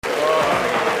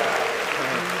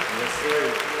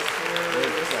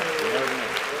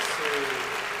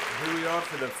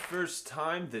first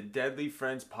time, the Deadly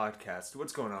Friends podcast.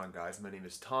 What's going on, guys? My name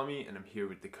is Tommy, and I'm here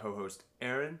with the co-host,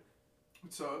 Aaron.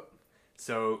 What's up?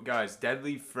 So, guys,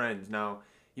 Deadly Friends. Now,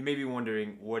 you may be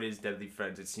wondering, what is Deadly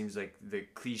Friends? It seems like the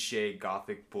cliche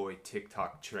gothic boy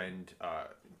TikTok trend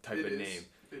type of name.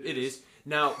 It is.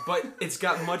 Now, but it's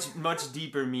got much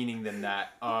deeper meaning than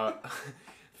that.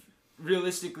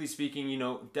 Realistically speaking, you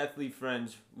know, Deadly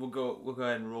Friends, we'll go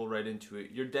ahead and roll right into it.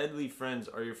 Your Deadly Friends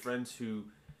are your friends who,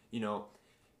 you know,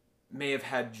 may have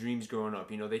had dreams growing up.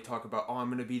 You know, they talk about, oh, I'm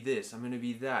going to be this, I'm going to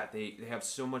be that. They have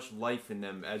so much life in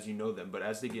them as you know them. But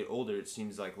as they get older, it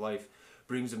seems like life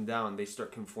brings them down. They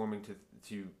start conforming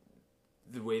to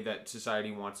the way that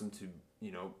society wants them to,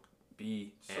 you know,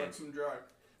 be.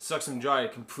 Sucks them dry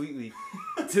completely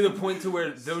to the point to where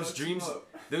those dreams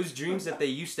that they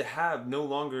used to have no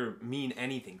longer mean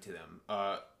anything to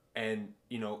them. And,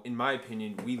 you know, in my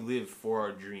opinion, we live for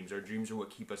our dreams. Our dreams are what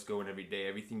keep us going every day.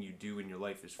 Everything you do in your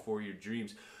life is for your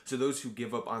dreams. So those who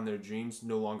give up on their dreams,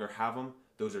 no longer have them,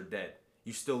 those are dead.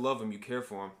 You still love them, you care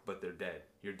for them, but they're dead.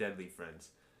 You're deadly friends.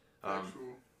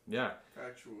 Factual. Yeah.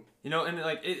 Factual. You know, and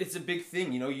like, it's a big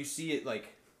thing. You know, you see it like,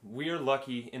 we're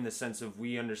lucky in the sense of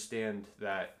we understand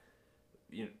that,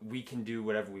 you know, we can do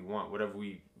whatever we want, whatever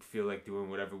we feel like doing,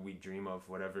 whatever we dream of,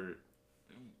 whatever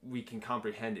we can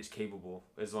comprehend is capable,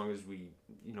 as long as we,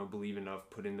 you know, believe enough,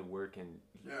 put in the work, and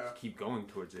keep going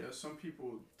towards it. Yeah, some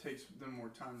people takes them more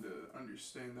time to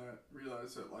understand that,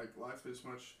 realize that like life is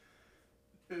much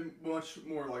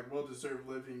more like well-deserved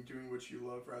living, doing what you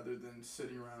love rather than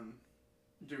sitting around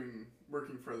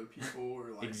working for other people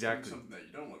or like exactly. doing something that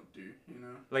you don't want to do, you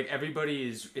know? Like, everybody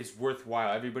is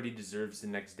worthwhile. Everybody deserves the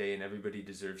next day, and everybody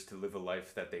deserves to live a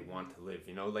life that they want to live,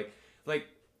 you know? Like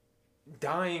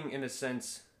dying, in a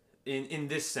sense, in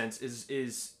this sense,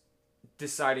 is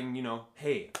deciding, you know,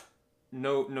 hey,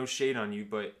 no shade on you,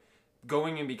 but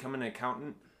going and becoming an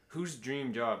accountant, whose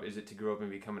dream job is it to grow up and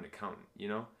become an accountant, you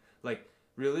know? Like,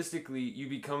 realistically, you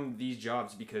become these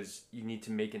jobs because you need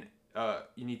to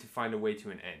you need to find a way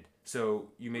to an end. So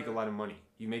you make a lot of money.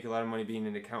 You make a lot of money being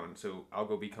an accountant, so I'll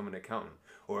go become an accountant,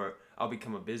 or I'll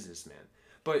become a businessman.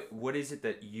 But what is it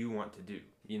that you want to do,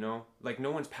 you know? Like, no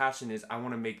one's passion is, I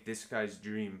want to make this guy's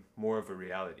dream more of a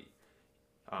reality.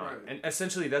 Right. And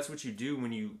essentially that's what you do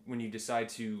when you decide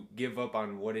to give up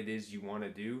on what it is you want to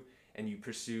do, and you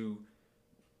pursue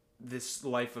this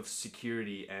life of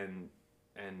security and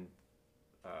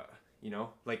you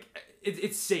know, like,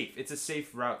 it's safe. It's a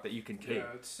safe route that you can take.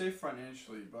 Yeah, it's safe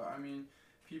financially, but I mean,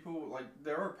 people, like,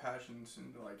 there are passions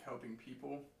into like helping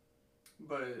people,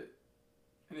 but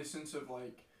in a sense of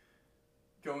like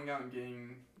going out and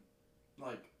getting,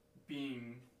 like,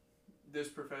 being this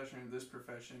profession,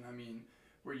 I mean,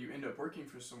 where you end up working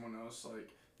for someone else, like,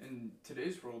 in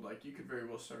today's world, like, you could very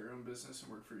well start your own business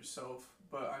and work for yourself.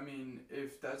 But I mean,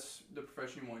 if that's the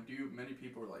profession you want to do, many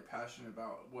people are like passionate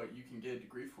about what you can get a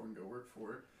degree for and go work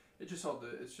for. It's just all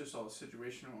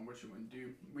situational on what you want to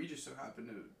do. We just so happen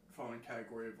to fall in a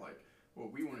category of like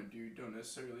what we want to do don't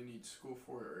necessarily need school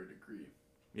for or a degree.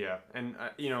 Yeah, and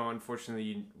you know,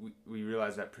 unfortunately, we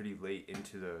realized that pretty late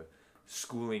into the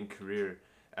schooling career,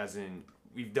 as in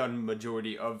we've done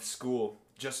majority of school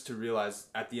just to realize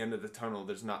at the end of the tunnel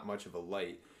there's not much of a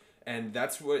light. And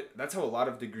that's how a lot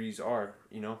of degrees are,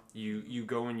 you know? You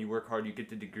go and you work hard, you get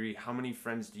the degree. How many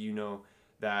friends do you know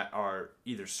that are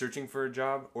either searching for a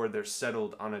job or they're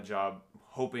settled on a job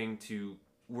hoping to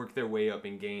work their way up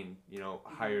and gain, you know,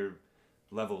 higher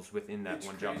levels within that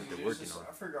one job that they're working on?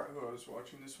 I forgot who I was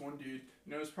watching. This one dude,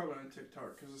 you know, it's probably on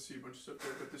TikTok because I see a bunch of stuff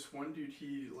there, but this one dude,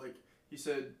 he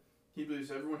said he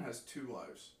believes everyone has two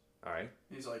lives. All right.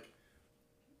 He's like,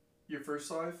 your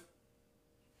first life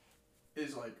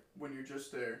is like when you're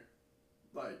just there,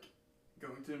 like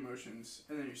going through emotions,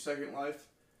 and then your second life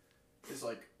is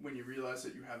like when you realize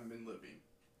that you haven't been living.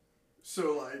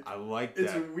 So like, I like that.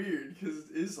 It's weird because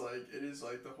it is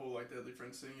like the whole like Deadly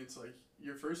Friends thing. It's like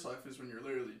your first life is when you're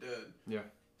literally dead. Yeah.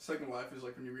 Second life is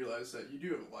like when you realize that you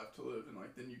do have a life to live, and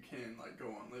like then you can like go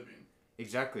on living.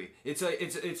 Exactly. It's like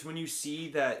it's when you see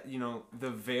that, you know,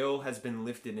 the veil has been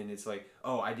lifted, and it's like,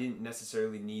 oh, I didn't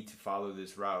necessarily need to follow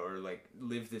this route or like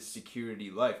live this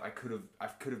security life. I could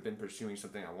have been pursuing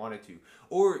something I wanted to.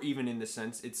 Or even in the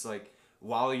sense, it's like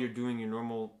while you're doing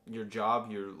your job,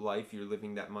 your life, you're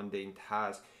living that mundane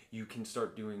task, you can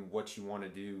start doing what you want to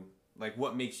do, like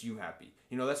what makes you happy.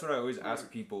 You know, that's what I always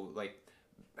ask people, like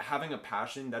having a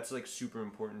passion, that's like super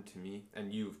important to me,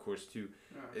 and you of course too.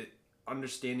 Yeah.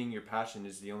 Understanding your passion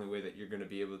is the only way that you're going to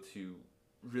be able to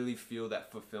really feel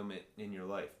that fulfillment in your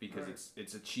life, because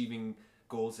it's achieving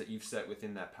goals that you've set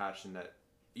within that passion that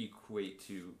equate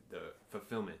to the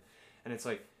fulfillment. And it's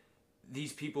like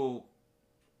these people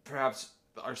perhaps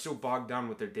are so bogged down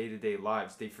with their day-to-day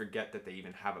lives they forget that they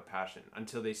even have a passion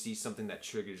until they see something that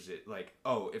triggers it, like,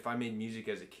 oh, if I made music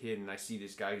as a kid and I see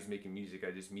this guy who's making music,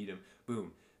 I just meet him,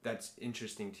 boom, that's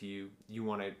interesting to you. You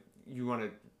want to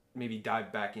maybe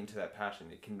dive back into that passion.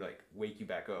 It can like wake you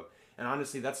back up. And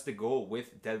honestly, that's the goal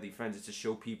with Deadly Friends, is to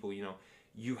show people,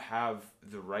 you have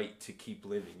the right to keep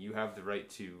living. You have the right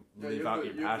to live out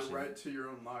your passion. You have the right to your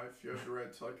own life. You have the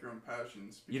right to like your own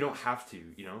passions. You don't have to,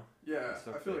 Yeah,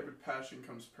 I feel like with passion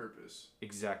comes purpose.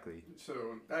 Exactly. So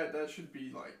that should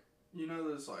be like,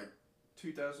 those like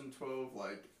 2012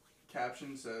 like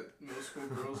captions that middle school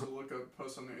girls will look up,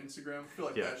 post on their Instagram. I feel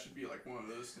like that should be like one of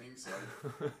those things.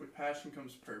 Like, with passion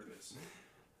comes purpose.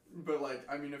 But like,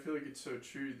 I mean, I feel like it's so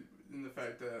true in the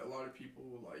fact that a lot of people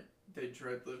like they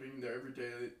dread living their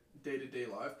everyday day-to-day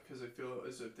life because they feel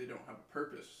as if they don't have a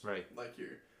purpose. Right. Like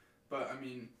here. But I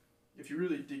mean, if you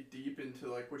really dig deep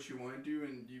into like what you want to do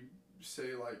and you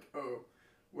say like, oh,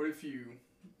 what if you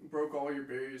broke all your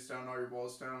barriers down, all your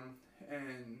walls down,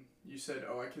 and you said,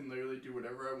 oh, I can literally do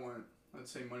whatever I want.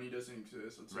 Let's say money doesn't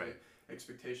exist. Let's say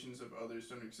expectations of others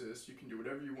don't exist. You can do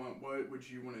whatever you want. What would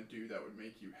you want to do that would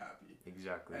make you happy?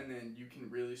 Exactly. And then you can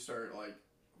really start like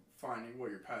finding what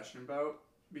you're passionate about,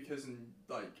 because in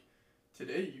like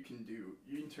today you can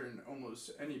turn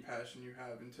almost any passion you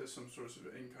have into some source of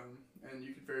income, and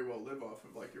you could very well live off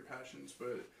of like your passions,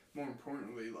 but more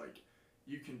importantly, like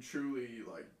you can truly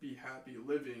like be happy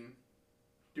living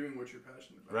doing what you're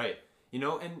passionate about. Right.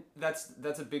 And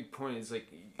that's a big point. Is like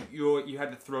you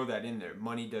had to throw that in there.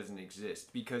 Money doesn't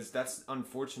exist, because that's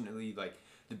unfortunately like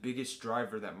the biggest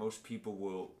driver that most people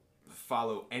will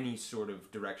follow any sort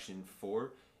of direction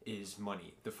for is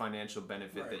money, the financial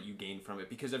benefit that you gain from it,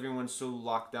 because everyone's so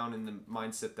locked down in the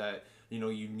mindset that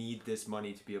you need this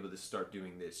money to be able to start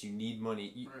doing this. You need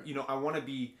money. I want to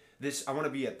be this. I want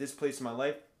to be at this place in my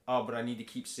life. But I need to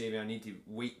keep saving. I need to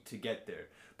wait to get there.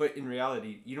 But in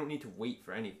reality, you don't need to wait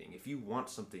for anything. If you want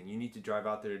something, you need to drive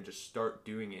out there and just start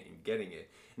doing it and getting it.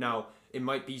 Now, it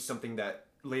might be something that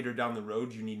later down the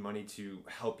road you need money to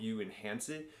help you enhance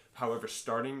it. However,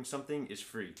 starting something is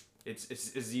free. It's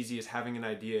as easy as having an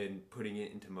idea and putting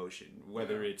it into motion.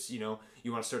 Whether it's, you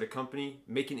want to start a company,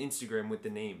 make an Instagram with the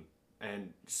name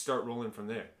and start rolling from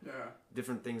there. Yeah.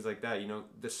 Different things like that.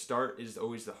 The start is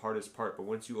always the hardest part, but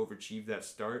once you overachieve that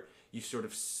start, you sort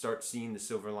of start seeing the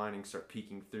silver lining start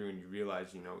peeking through, and you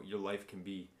realize, your life can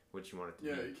be what you want it to be.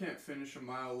 Yeah, you can't finish a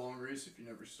mile-long race if you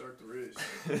never start the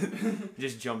race.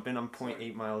 Just jump in. I'm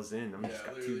 0.8 miles in. I'm just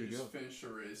got 2 to go. Just finish the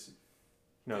race.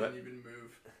 No, Didn't even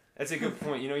move. That's a good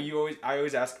point. I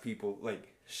always ask people,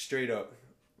 like, straight up.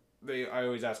 I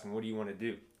always ask them, what do you want to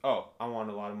do? Oh, I want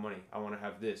a lot of money. I want to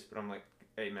have this. But I'm like,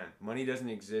 hey, man, money doesn't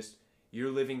exist.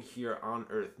 You're living here on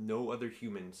Earth. No other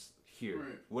humans here.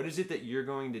 Right. What is it that you're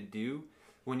going to do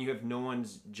when you have no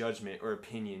one's judgment or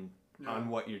opinion on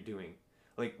what you're doing?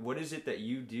 Like, what is it that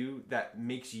you do that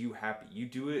makes you happy? You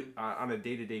do it on a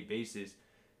day-to-day basis.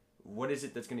 What is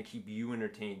it that's going to keep you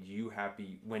entertained, you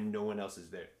happy, when no one else is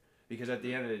there? Because at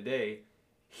the end of the day,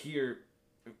 here,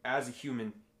 as a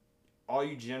human, all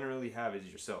you generally have is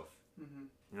yourself.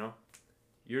 Mm-hmm.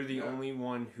 You're the only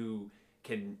one who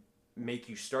can make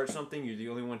you start something. You're the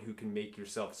only one who can make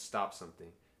yourself stop something.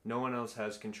 No one else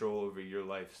has control over your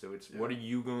life. So it's what are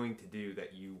you going to do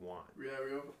that you want?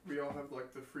 Yeah, we all have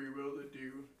like the free will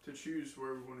to choose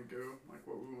where we want to go, like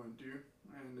what we want to do,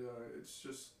 and it's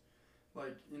just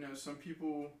like some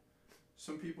people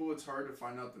it's hard to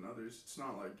find out than others. It's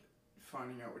not like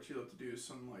finding out what you love to do is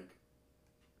some like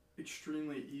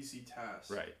extremely easy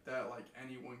task that like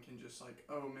anyone can just like,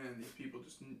 oh man, these people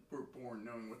just were born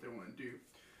knowing what they want to do.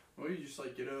 Well, you just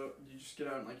like get out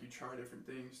and like you try different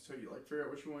things till you like figure out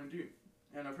what you want to do.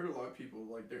 And I've heard a lot of people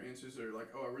like their answers are like,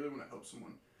 oh, I really want to help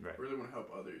someone. I really want to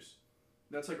help others.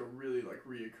 That's like a really like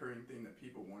reoccurring thing that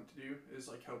people want to do is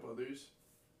like help others.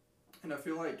 And I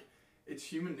feel like it's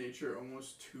human nature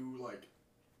almost to like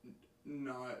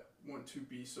not want to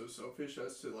be so selfish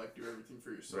as to like do everything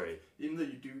for yourself. Even though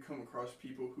you do come across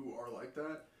people who are like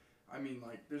that, I mean,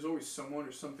 like, there's always someone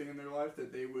or something in their life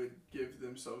that they would give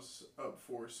themselves up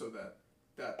for so that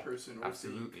that person or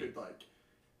thing could, like,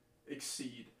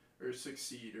 exceed or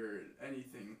succeed or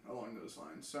anything along those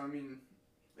lines. So, I mean,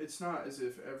 it's not as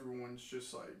if everyone's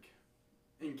just, like,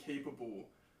 incapable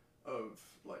of,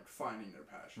 like, finding their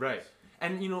passion. Right.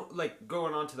 And, like,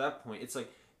 going on to that point, it's, like,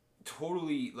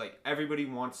 totally, like, everybody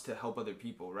wants to help other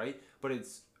people, right? But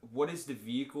it's, what is the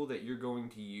vehicle that you're going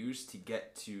to use to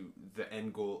get to the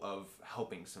end goal of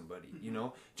helping somebody? Mm-hmm.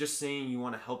 Just saying you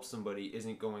want to help somebody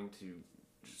isn't going to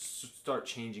start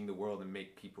changing the world and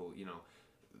make people,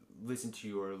 listen to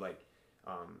you or like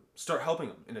start helping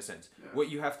them in a sense. Yeah. What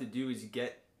you have to do is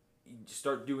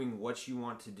start doing what you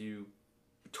want to do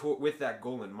with that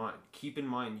goal in mind. Keep in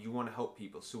mind you want to help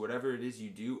people. So whatever it is you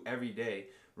do every day,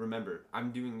 remember,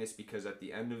 I'm doing this because at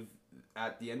the end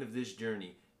of this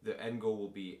journey, the end goal will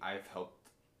be I've helped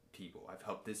people. I've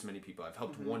helped this many people. I've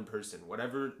helped one person.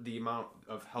 Whatever the amount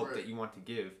of help that you want to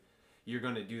give, you're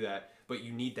going to do that, but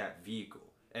you need that vehicle.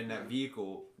 And that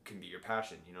vehicle can be your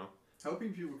passion, you know?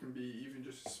 Helping people can be even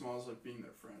just as small as like being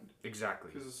their friend.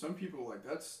 Exactly. Because some people like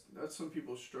that's some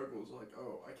people's struggles. Like,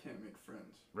 oh, I can't make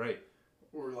friends. Right.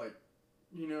 Or like,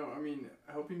 you know, I mean,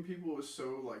 helping people is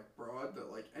so like broad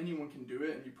that like anyone can do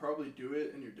it, and you probably do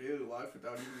it in your daily life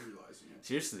without even realizing it.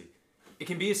 Seriously, it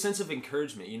can be a sense of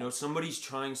encouragement. You know, somebody's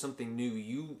trying something new.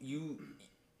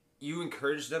 You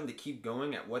encourage them to keep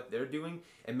going at what they're doing,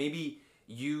 and maybe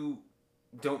you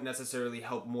don't necessarily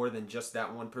help more than just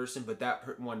that one person, but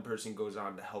that one person goes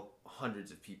on to help hundreds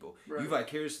of people. Right. You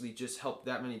vicariously just helped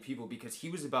that many people because he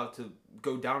was about to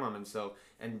go down on himself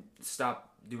and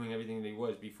stop doing everything that he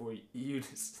was before you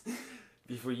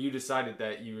decided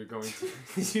that you were going to.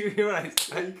 You hear what I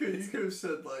said? Yeah, you could have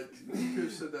said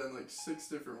that in like 6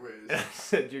 different ways. I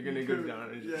said you're gonna go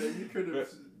down. Yeah, you could have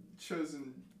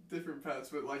chosen different paths,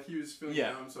 but like he was feeling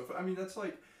down himself. I mean, that's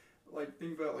like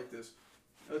think about it like this.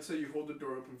 Let's say you hold the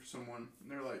door open for someone, and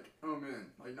they're like, "Oh man,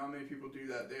 like not many people do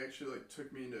that. They actually like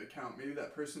took me into account. Maybe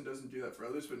that person doesn't do that for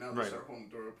others, but now they start holding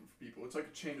the door open for people. It's like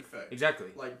a chain effect. Exactly.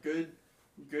 Like good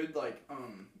like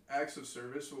acts of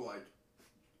service will like,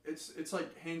 it's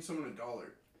like handing someone $1.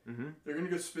 Mm-hmm. They're gonna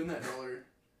go spend that $1,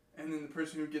 and then the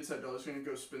person who gets that $1 is gonna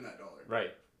go spend that $1.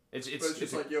 Right. But it's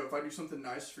just like, yo, if I do something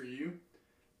nice for you,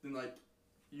 then like.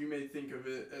 You may think of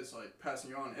it as like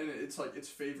passing on, and it's like it's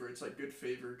favor. It's like good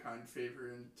favor, kind favor,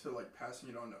 and to like passing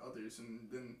it on to others. And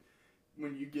then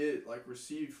when you get like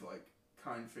receive like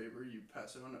kind favor, you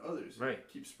pass it on to others. Right.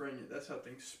 Keep spreading it. That's how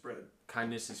things spread.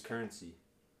 Kindness is currency.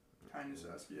 Kindness,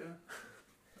 yeah.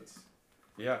 That's.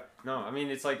 Yeah. No, I mean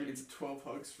it's like it's 12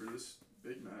 hugs for this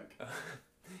Big Mac.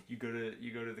 You go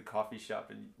to the coffee shop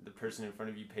and the person in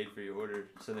front of you paid for your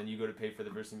order, so then you go to pay for the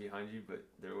person behind you, but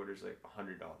their order's like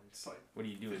 $100. It's like what are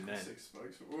you doing then? $6.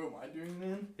 What am I doing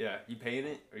then? Yeah, you paying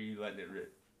it or you letting it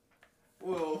rip?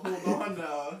 Well, hold on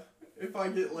now. If I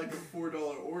get like a $4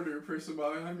 order, person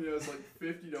behind me has like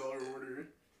 $50 order.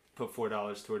 Put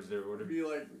 $4 towards their order. Be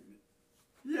like,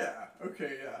 yeah,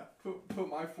 okay, yeah. Put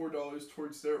my $4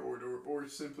 towards their order, or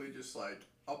simply just like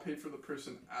I'll pay for the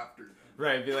person after them.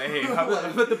 Right, be like, hey, how about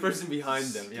I put the person behind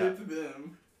them? Skip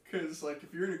them, because like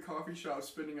if you're in a coffee shop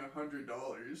spending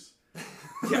 $100,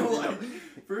 yeah, like,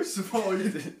 first of all,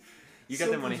 you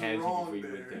got the money handed before you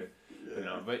there. went there.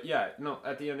 Yeah. But yeah, no.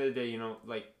 At the end of the day,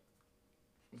 like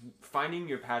finding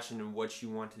your passion and what you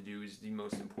want to do is the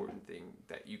most important thing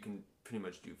that you can pretty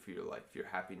much do for your life, your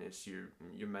happiness,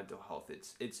 your mental health.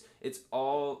 It's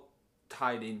all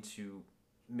tied into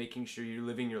making sure you're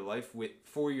living your life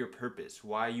for your purpose,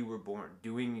 why you were born,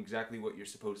 doing exactly what you're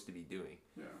supposed to be doing.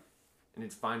 Yeah. And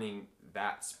it's finding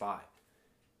that spot.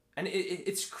 And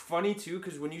it's funny too,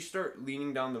 because when you start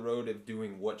leaning down the road of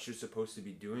doing what you're supposed to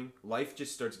be doing, life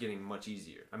just starts getting much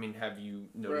easier. I mean, have you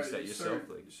noticed that yourself?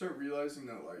 You start realizing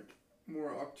that like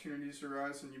more opportunities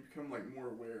arise, and you become like more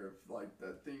aware of like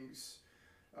that things,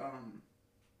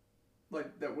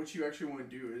 like that what you actually want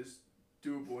to do is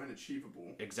doable and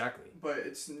achievable. Exactly. But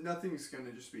nothing's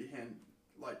gonna just be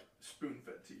spoon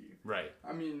fed to you. Right.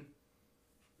 I mean,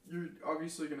 you're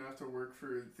obviously gonna have to work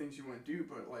for things you want to do,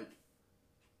 but like,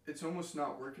 it's almost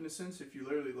not work in a sense if you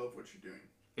literally love what you're doing.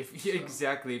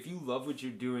 Exactly. If you love what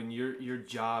you're doing, your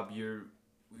job, your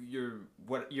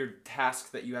tasks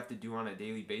that you have to do on a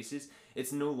daily basis,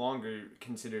 it's no longer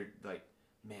considered like,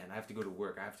 man, I have to go to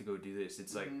work, I have to go do this.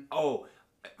 It's like, oh,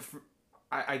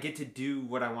 I get to do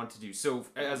what I want to do. So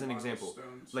as an example,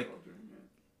 like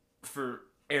for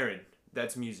Aaron,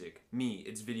 that's music. Me,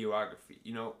 it's videography.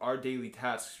 Our daily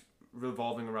tasks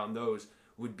revolving around those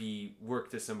would be work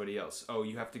to somebody else. Oh,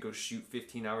 you have to go shoot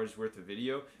 15 hours worth of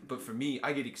video. But for me,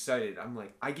 I get excited. I'm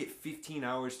like, I get 15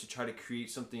 hours to try to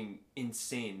create something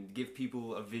insane, give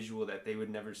people a visual that they would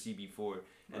never see before.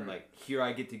 And like, here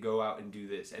I get to go out and do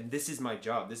this. And this is my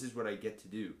job. This is what I get to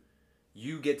do.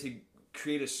 You get to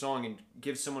create a song and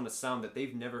give someone a sound that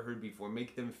they've never heard before,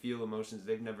 make them feel emotions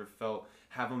they've never felt,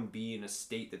 have them be in a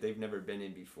state that they've never been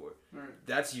in before. Right.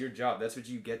 That's your job. That's what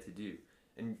you get to do.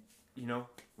 And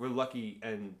we're lucky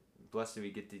and blessed that we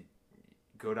get to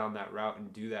go down that route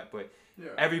and do that, but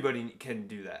everybody can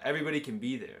do that. Everybody can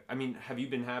be there. I mean, have you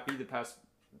been happy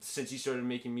since you started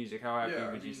making music? How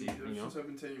happy would you say? Since I've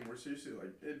been taking it more seriously,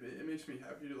 like it makes me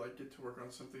happy to like get to work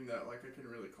on something that like I can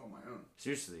really call my own.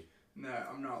 Seriously. That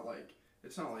I'm not like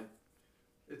it's not like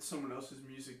it's someone else's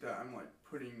music that I'm like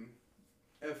putting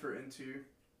effort into,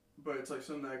 but it's like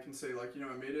something that I can say like, you know,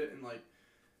 I made it. And like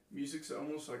music's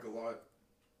almost like a lot,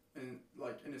 and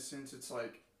like in a sense it's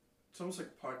almost like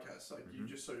a podcast. Like you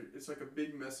just it's like a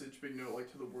big message, big note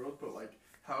like to the world, but like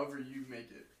however you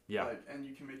make it. Yeah. Like, and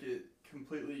you can make it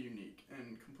completely unique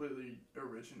and completely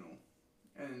original,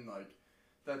 and like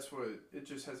that's what it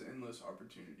just has endless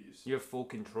opportunities. You have full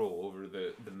control over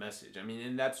the message. I mean,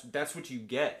 and that's what you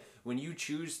get when you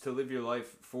choose to live your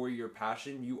life for your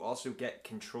passion. You also get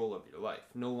control of your life.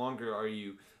 No longer are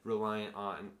you reliant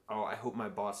on, oh, I hope my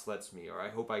boss lets me, or I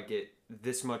hope I get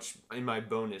this much in my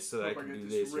bonus so that I can do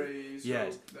this. Raise,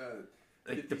 yes,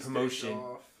 like the promotion.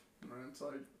 And it's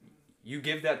like you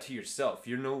give that to yourself.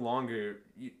 You're no longer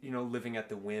living at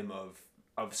the whim of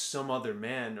some other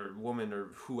man or woman or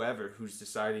whoever who's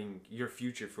deciding your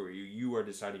future for you. You are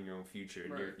deciding your own future,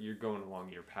 and you're going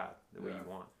along your path the way you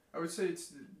want. I would say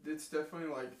it's definitely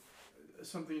like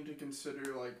something to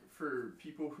consider, like for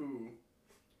people who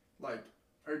like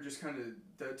are just kind of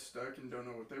dead stuck and don't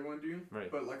know what they want to do.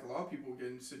 Right. But like a lot of people get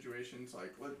in situations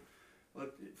like let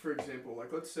for example,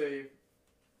 like let's say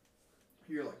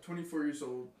you're like 24 years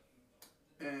old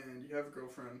and you have a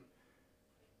girlfriend,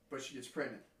 but she gets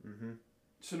pregnant. Mm-hmm.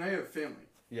 So now you have a family.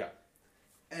 Yeah.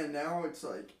 And now it's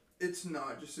like, it's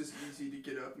not just as easy to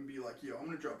get up and be like, yo, I'm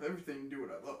going to drop everything and do what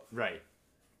I love. Right.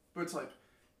 But it's like,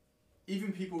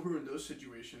 even people who are in those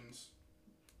situations,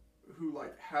 who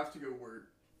like have to go work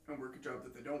and work a job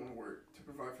that they don't want to work to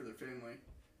provide for their family,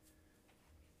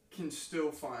 can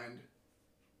still find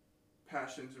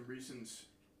passions and reasons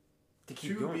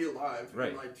to be alive. Right.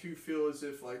 And like to feel as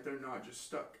if like they're not just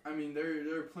stuck. I mean,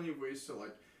 there are plenty of ways to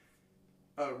like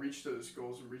reach those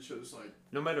goals and reach those like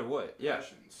no matter what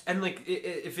passions. And like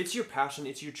if it's your passion,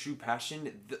 it's your true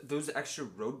passion, those extra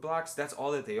roadblocks, that's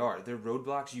all that they are. They're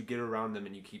roadblocks. You get around them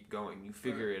and you keep going, you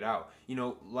figure it out.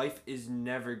 Life is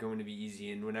never going to be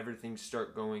easy, and whenever things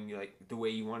start going like the way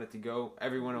you want it to go,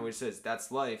 everyone always says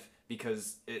that's life,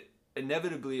 because it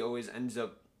inevitably always ends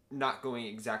up not going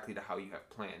exactly to how you have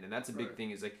planned. And that's a big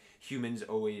thing, is like humans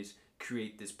always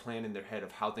create this plan in their head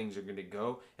of how things are going to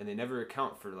go, and they never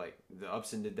account for like the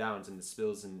ups and the downs and the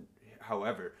spills and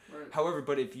however.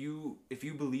 But if you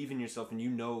believe in yourself and you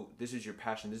know this is your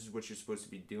passion, this is what you're supposed to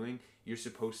be doing, you're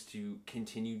supposed to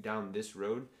continue down this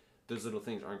road, those little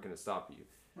things aren't going to stop you.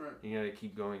 Right. You gotta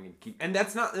keep going and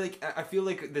that's not like, I feel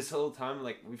like this whole time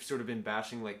like we've sort of been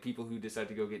bashing like people who decide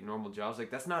to go get normal jobs.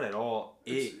 Like that's not at all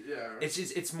it's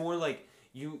just, it's more like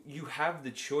you have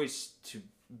the choice to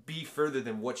be further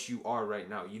than what you are right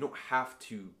now. You don't have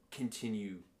to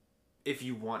continue if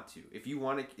you want to. If you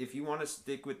want to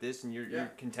stick with this and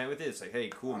you're content with it, it's like, hey,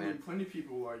 cool, man. I mean, plenty of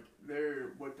people like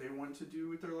what they want to do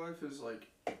with their life is like,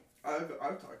 I've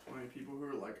talked to plenty of people who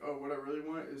are like, oh, what I really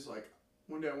want is like,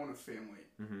 one day I want a family.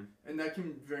 Mm-hmm. And that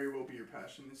can very well be your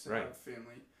passion, is to have a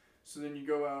family. So then you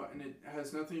go out and it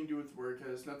has nothing to do with work, it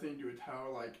has nothing to do with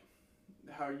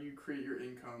how you create your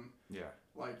income. Yeah.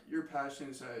 Like your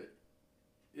passion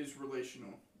is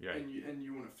relational. Yeah. And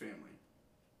you want a family.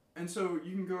 And so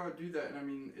you can go out and do that, and I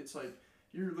mean, it's like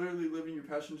you're literally living your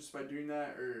passion just by doing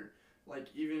that. Or like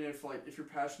even if your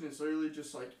passion is literally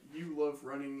just like you love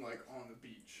running like on the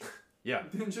beach. Yeah.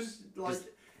 Then just like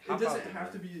it doesn't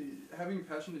have to be, having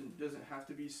passion doesn't have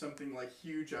to be something like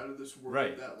huge out of this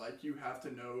world that like you have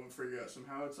to know and figure out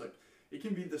somehow. It's like it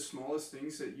can be the smallest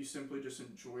things that you simply just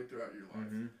enjoy throughout your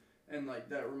life. Mm-hmm. And like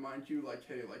that remind you like,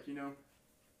 hey, like,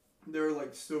 there are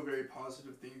like still very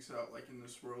positive things out like in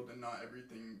this world, and not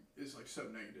everything is like so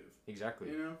negative. Exactly.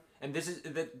 And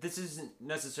this isn't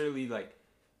necessarily like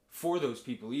for those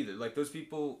people either. Like those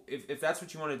people, if that's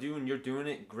what you want to do and you're doing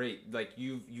it, great. Like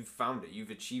you've found it,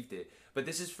 you've achieved it. But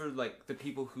this is for like the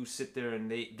people who sit there and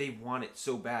they want it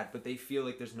so bad, but they feel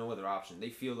like there's no other option. They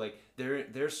feel like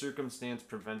their circumstance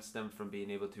prevents them from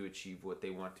being able to achieve what they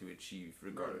want to achieve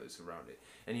regardless around it.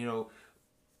 And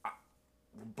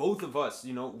both of us,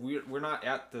 we're not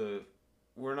at the,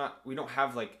 we don't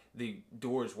have like the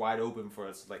doors wide open for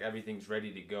us, like everything's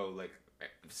ready to go, like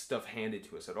stuff handed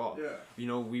to us at all.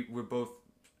 Yeah. We're both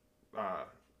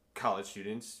college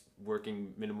students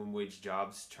working minimum wage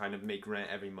jobs, trying to make rent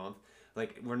every month.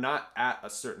 Like we're not at a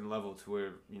certain level to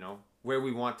where where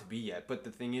we want to be yet. But the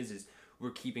thing is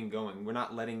we're keeping going. We're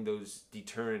not letting those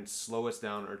deterrents slow us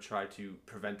down or try to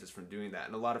prevent us from doing that.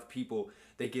 And a lot of people,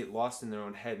 they get lost in their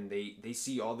own head, and they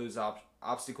see all those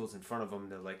obstacles in front of them.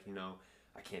 They're like,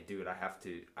 I can't do it. I have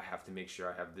to make sure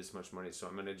I have this much money, so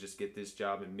I'm going to just get this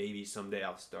job and maybe someday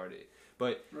I'll start it.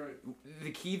 But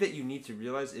the key that you need to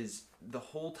realize is the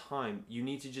whole time you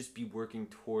need to just be working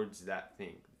towards that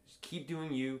thing. Just keep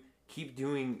doing you, Keep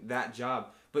doing that job,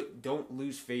 but don't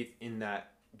lose faith in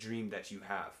that dream that you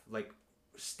have. Like,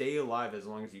 stay alive as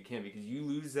long as you can, because you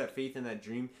lose that faith in that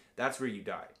dream, that's where you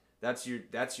die. That's your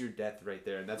death right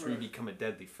there, and that's where you become a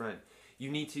deadly friend. You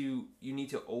need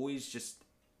to always just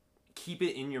keep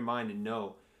it in your mind and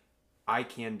know, I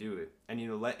can do it.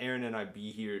 And let Aaron and I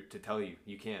be here to tell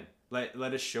you can. Let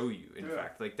us show you, in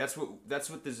fact. Like, that's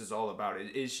what this is all about.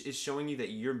 It is showing you that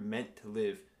you're meant to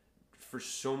live for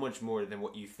so much more than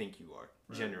what you think you are,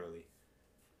 generally.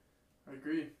 I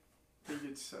agree. I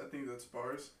think that's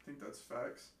bars. I think that's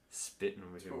facts. Spitting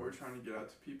over here. here. What we're trying to get out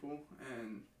to people,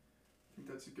 and I think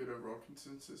that's a good overall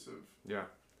consensus of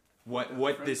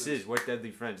what this is. What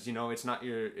Deadly Friends. It's not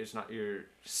your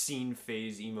scene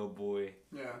phase emo boy.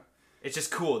 Yeah. It's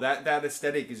just cool. That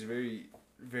aesthetic is very,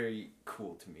 very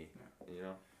cool to me.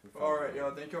 Yeah. All right,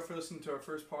 y'all. Thank y'all for listening to our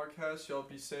first podcast. Y'all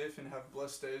be safe and have a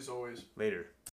blessed day as always. Later.